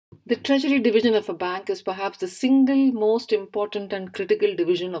The Treasury division of a bank is perhaps the single most important and critical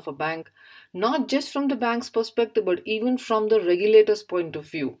division of a bank, not just from the bank's perspective, but even from the regulator's point of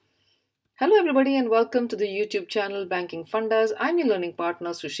view. Hello, everybody, and welcome to the YouTube channel Banking Fundas. I'm your learning partner,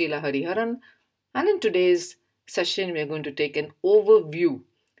 Sushila Hariharan, and in today's session, we're going to take an overview,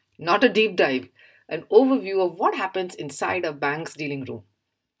 not a deep dive, an overview of what happens inside a bank's dealing room.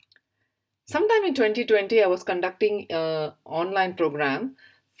 Sometime in 2020, I was conducting an online program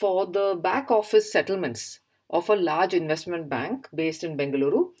for the back office settlements of a large investment bank based in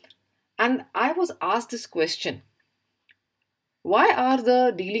Bengaluru. And I was asked this question: why are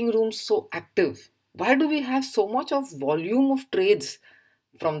the dealing rooms so active? Why do we have so much of volume of trades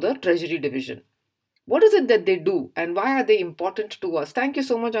from the Treasury division? What is it that they do and why are they important to us? Thank you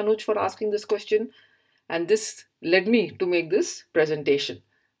so much, Anuj, for asking this question. And this led me to make this presentation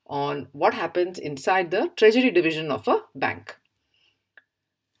on what happens inside the Treasury division of a bank.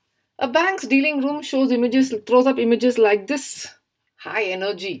 A bank's dealing room throws up images like this: high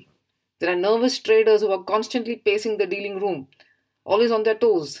energy. There are nervous traders who are constantly pacing the dealing room, always on their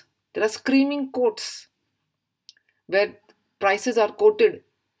toes. There are screaming quotes where prices are quoted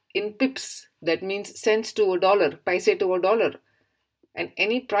in pips, that means cents to a dollar, paise to a dollar. And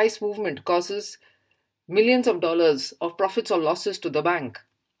any price movement causes millions of dollars of profits or losses to the bank.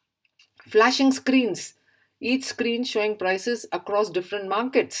 Flashing screens, each screen showing prices across different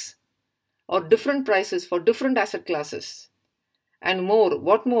markets or different prices for different asset classes. And more,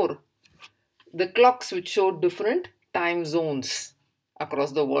 what more? The clocks which show different time zones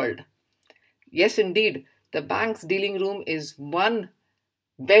across the world. Yes, indeed, the bank's dealing room is one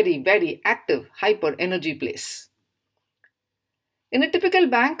very, very active, hyper energy place. In a typical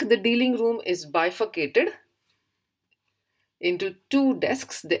bank, the dealing room is bifurcated into two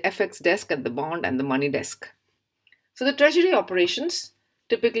desks, the FX desk and the bond and the money desk. So the treasury operations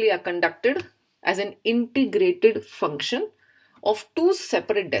typically are conducted as an integrated function of two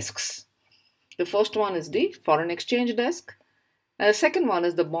separate desks. The first one is the foreign exchange desk, and the second one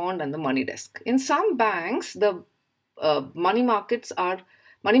is the bond and the money desk. In some banks, the money market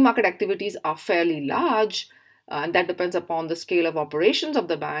activities are fairly large, and that depends upon the scale of operations of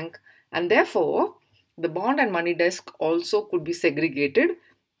the bank, and therefore the bond and money desk also could be segregated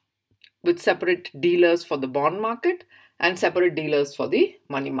with separate dealers for the bond market and separate dealers for the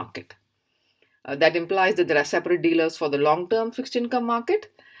money market. That implies that there are separate dealers for the long-term fixed income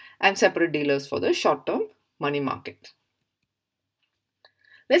market and separate dealers for the short-term money market.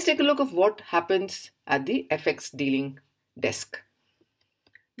 Let's take a look at what happens at the FX dealing desk.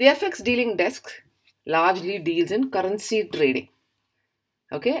 The FX dealing desk largely deals in currency trading.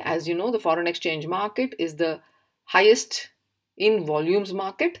 Okay, as you know, the foreign exchange market is the highest in volumes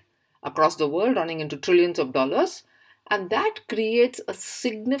market across the world, running into trillions of dollars, and that creates a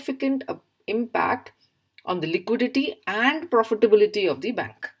significant impact on the liquidity and profitability of the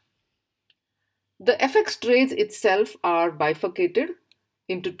bank. The FX trades itself are bifurcated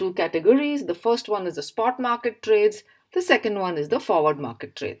into two categories. The first one is the spot market trades, the second one is the forward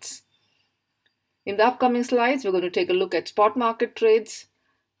market trades. In the upcoming slides, we're going to take a look at spot market trades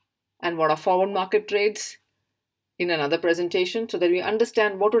and what are forward market trades in another presentation, so that we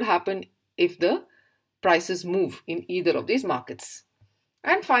understand what would happen if the prices move in either of these markets.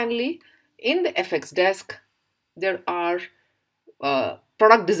 And finally, in the FX desk, there are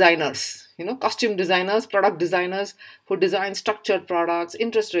product designers, costume designers, product designers who design structured products,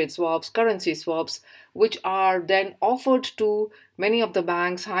 interest rate swaps, currency swaps, which are then offered to many of the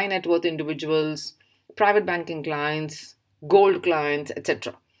bank's high net worth individuals, private banking clients, gold clients,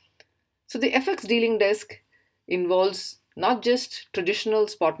 etc. So the FX dealing desk involves not just traditional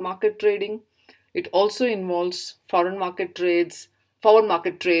spot market trading, it also involves foreign market trades, forward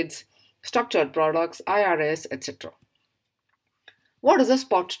market trades, structured products, IRS, etc. What is a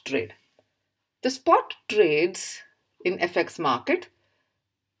spot trade? The spot trades in FX market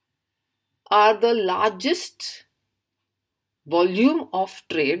are the largest volume of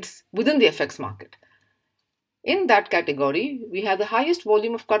trades within the FX market. In that category, we have the highest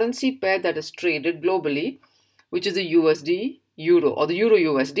volume of currency pair that is traded globally, which is the USD Euro or the Euro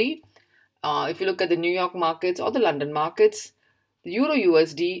USD. If you look at the New York markets or the London markets, the Euro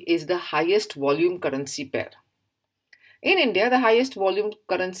USD is the highest volume currency pair. In India, the highest volume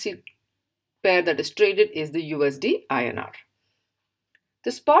currency pair that is traded is the USD INR.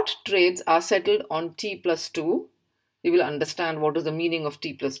 The spot trades are settled on T+2. You will understand what is the meaning of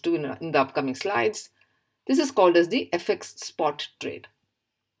T+2 in the upcoming slides. This is called as the FX spot trade.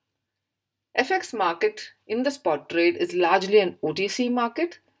 FX market in the spot trade is largely an OTC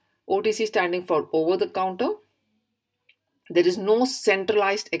market, OTC standing for over the counter. There is no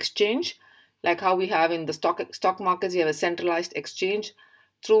centralized exchange like how we have in the stock markets. You have a centralized exchange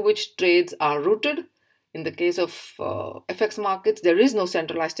through which trades are routed. In the case of FX markets, there is no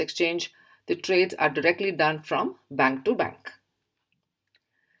centralized exchange. The trades are directly done from bank to bank.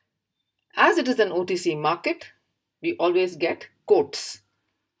 As it is an OTC market, we always get quotes.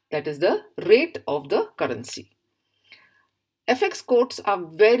 That is the rate of the currency. FX quotes are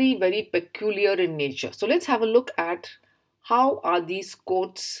very, very peculiar in nature. So let's have a look at how are these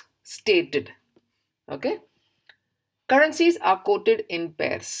quotes stated. Okay. Currencies are quoted in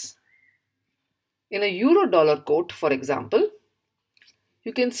pairs. In a euro dollar quote, for example,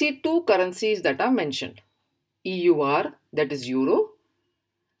 you can see two currencies that are mentioned. EUR, that is euro,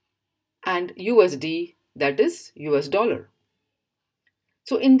 and USD, that is US dollar.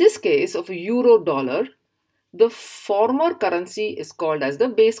 So in this case of a euro dollar, the former currency is called as the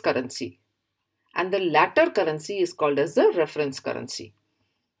base currency and the latter currency is called as the reference currency.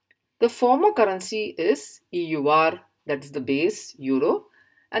 The former currency is EUR, that is the base euro,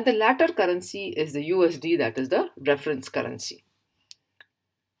 and the latter currency is the USD, that is the reference currency.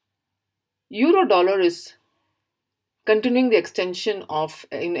 Euro dollar is continuing the extension of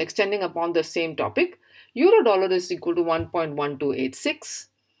extending upon the same topic. Euro dollar is equal to 1.1286.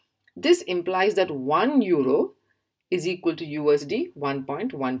 This implies that 1 euro is equal to USD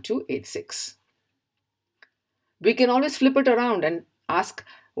 1.1286. We can always flip it around and ask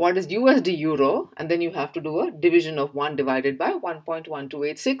what is USD euro, and then you have to do a division of 1 divided by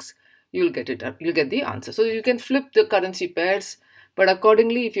 1.1286. You'll get the answer. So you can flip the currency pairs, but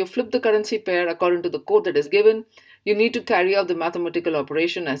accordingly, if you flip the currency pair according to the code that is given, you need to carry out the mathematical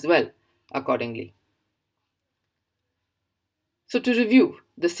operation as well accordingly. So to review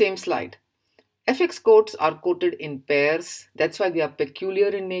the same slide, FX quotes are quoted in pairs. That's why they are peculiar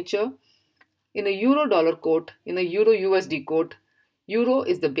in nature. In a euro dollar quote, in a euro USD quote, euro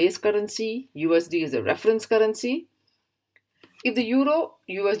is the base currency, USD is the reference currency. If the euro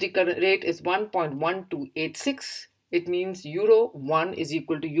USD rate is 1.1286, it means euro 1 is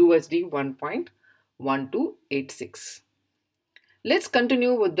equal to USD 1.1286. Let's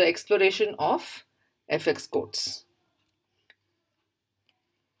continue with the exploration of FX quotes.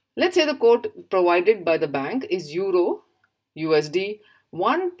 Let's say the quote provided by the bank is euro USD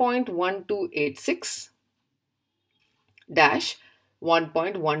 1.1286 dash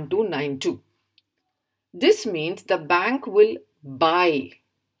 1.1292. This means the bank will buy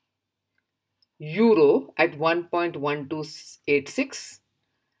euro at 1.1286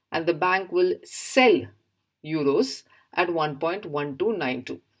 and the bank will sell euros at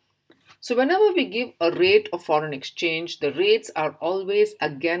 1.1292. So whenever we give a rate of foreign exchange, the rates are always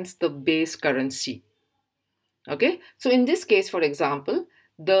against the base currency. Okay, so in this case, for example,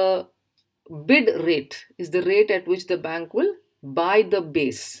 the bid rate is the rate at which the bank will buy the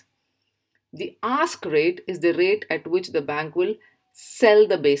base. The ask rate is the rate at which the bank will sell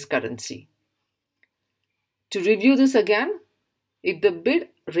the base currency. To review this again, if the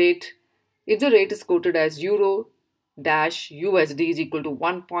rate is quoted as euro dash USD is equal to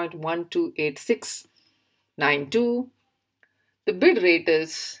 1.128692, the bid rate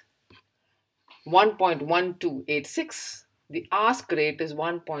is 1.1286, the ask rate is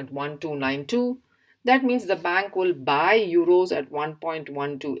 1.1292. That means the bank will buy euros at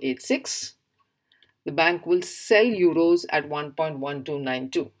 1.1286. The bank will sell euros at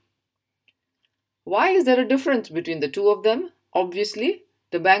 1.1292. Why is there a difference between the two of them? Obviously,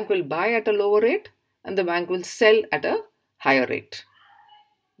 the bank will buy at a lower rate and the bank will sell at a higher rate.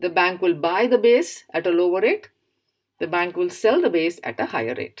 The bank will buy the base at a lower rate. The bank will sell the base at a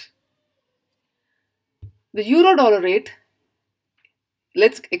higher rate. The euro dollar rate,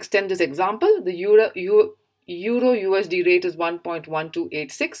 let's extend this example. The euro USD rate is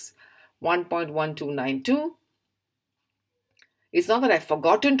 1.1286, 1.1292. It's not that I've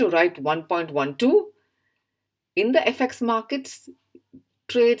forgotten to write 1.12. In the FX markets,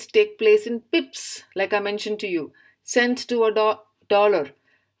 trades take place in pips, like I mentioned to you. Cents to a dollar,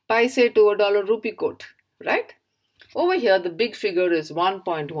 paise to a dollar rupee quote, right? Over here, the big figure is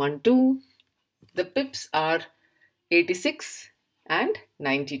 1.12. The pips are 86 and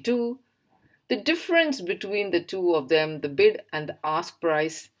 92. The difference between the two of them, the bid and the ask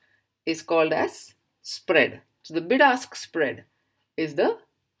price, is called as spread. So the bid-ask spread is the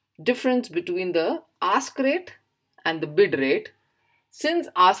difference between the ask rate and the bid rate. Since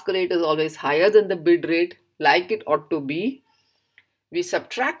ask rate is always higher than the bid rate, like it ought to be, we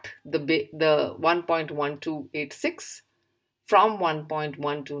subtract the 1.1286 from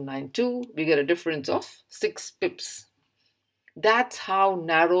 1.1292. We get a difference of 6 pips. That's how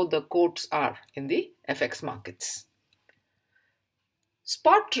narrow the quotes are in the FX markets.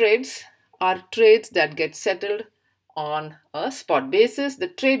 Spot trades are trades that get settled on a spot basis. The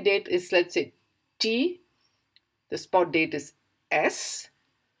trade date is, let's say, T. The spot date is S,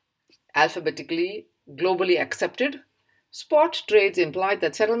 alphabetically, globally accepted. Spot trades imply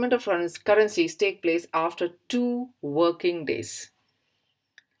that settlement of currencies take place after 2 working days.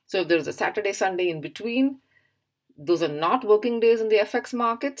 So if there is a Saturday, Sunday in between, those are not working days in the FX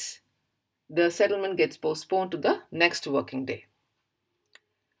markets. The settlement gets postponed to the next working day.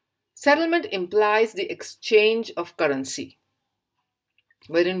 Settlement implies the exchange of currency,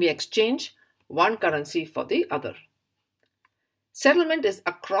 wherein we exchange one currency for the other. Settlement is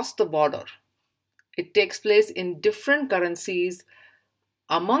across the border. It takes place in different currencies,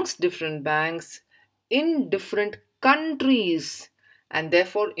 amongst different banks, in different countries, and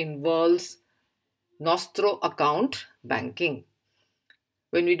therefore involves nostro account banking.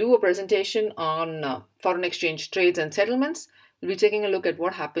 When we do a presentation on foreign exchange trades and settlements, we'll be taking a look at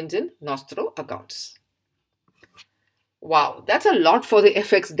what happens in nostro accounts. Wow, that's a lot for the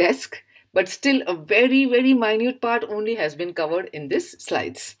FX desk, but still a very, very minute part only has been covered in these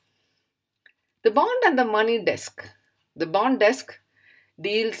slides. The bond and the money desk. The bond desk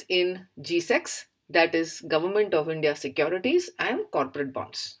deals in GSECs, that is Government of India securities and corporate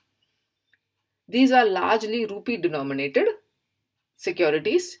bonds. These are largely rupee denominated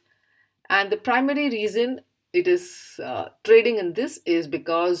securities, and the primary reason it is trading in this is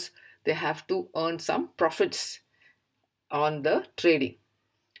because they have to earn some profits on the trading.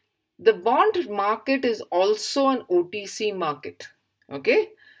 The bond market is also an OTC market, okay?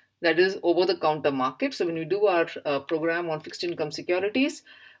 That is over the counter market. So when we do our program on fixed income securities,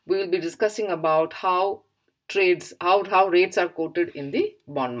 we will be discussing about how rates are quoted in the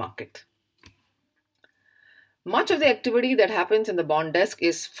bond market. Much of the activity that happens in the bond desk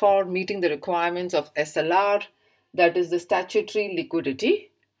is for meeting the requirements of SLR, that is the statutory liquidity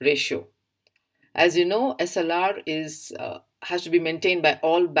ratio. As you know, SLR has to be maintained by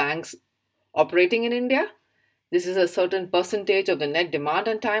all banks operating in India. This is a certain percentage of the net demand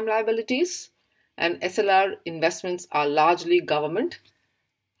and time liabilities, and SLR investments are largely government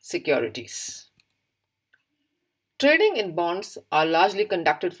securities. Trading in bonds are largely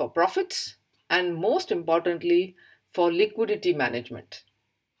conducted for profits and, most importantly, for liquidity management.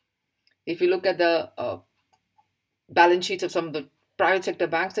 If you look at the balance sheets of some of the private sector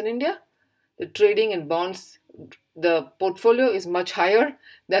banks in India, the trading in bonds, the portfolio is much higher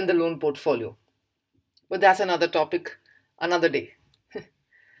than the loan portfolio. But that's another topic, another day.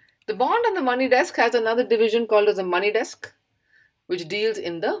 The bond and the money desk has another division called as the money desk, which deals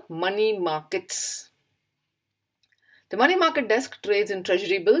in the money markets. The money market desk trades in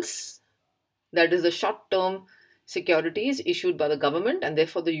treasury bills, that is the short-term securities issued by the government, and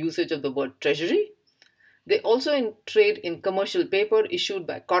therefore the usage of the word treasury. They also trade in commercial paper issued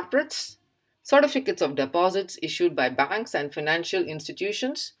by corporates, certificates of deposits issued by banks and financial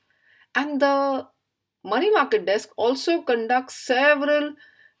institutions, and the money market desk also conducts several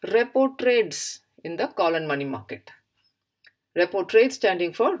repo trades in the call and money market. Repo trade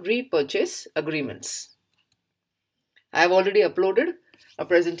standing for repurchase agreements. I have already uploaded a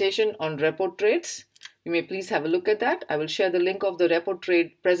presentation on repo trades. You may please have a look at that. I will share the link of the repo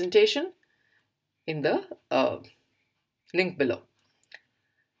trade presentation in the link below.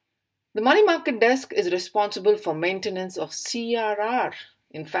 The money market desk is responsible for maintenance of CRR.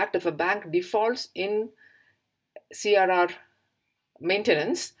 In fact, if a bank defaults in CRR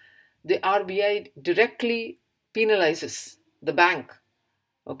maintenance, the RBI directly penalizes the bank,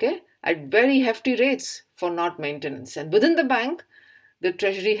 okay, at very hefty rates for not maintenance. And within the bank, the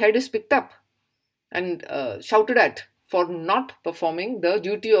treasury head is picked up and shouted at for not performing the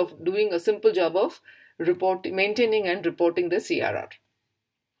duty of doing a simple job of maintaining and reporting the CRR.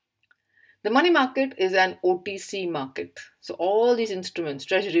 The money market is an OTC market. So all these instruments,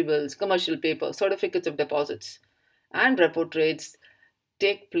 treasury bills, commercial paper, certificates of deposits, and repo trades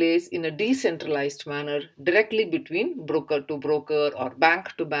take place in a decentralized manner directly between broker to broker or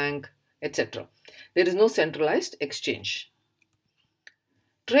bank to bank, etc. There is no centralized exchange.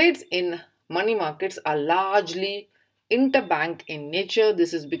 Trades in money markets are largely interbank in nature.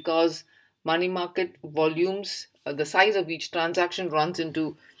 This is because money market volumes, the size of each transaction runs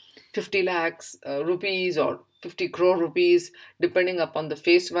into 50 lakhs rupees or 50 crore rupees, depending upon the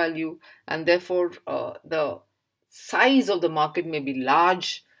face value, and therefore the size of the market may be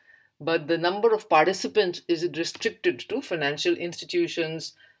large, but the number of participants is restricted to financial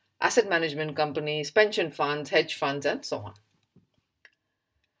institutions, asset management companies, pension funds, hedge funds, and so on.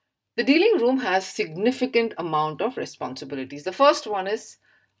 The dealing room has significant amount of responsibilities. The first one is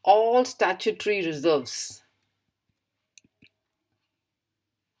all statutory reserves.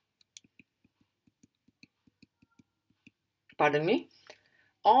 pardon me.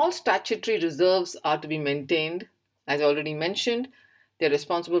 All statutory reserves are to be maintained. As already mentioned, they're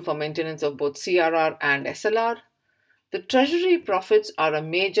responsible for maintenance of both CRR and SLR. The Treasury profits are a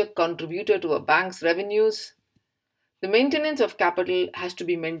major contributor to a bank's revenues. The maintenance of capital has to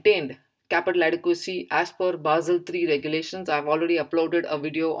be maintained. Capital adequacy as per Basel III regulations. I've already uploaded a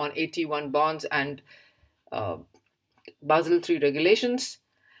video on AT1 bonds and uh, Basel III regulations.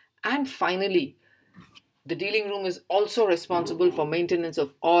 And finally, the dealing room is also responsible for maintenance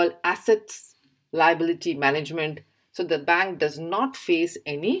of all assets, liability management, so the bank does not face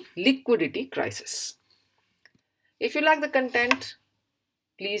any liquidity crisis. If you like the content,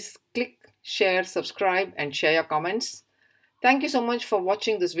 please click, share, subscribe, and share your comments. Thank you so much for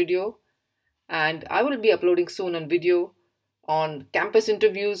watching this video, and I will be uploading soon a video on campus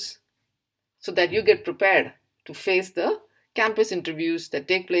interviews so that you get prepared to face the campus interviews that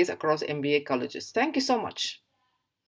take place across MBA colleges. Thank you so much.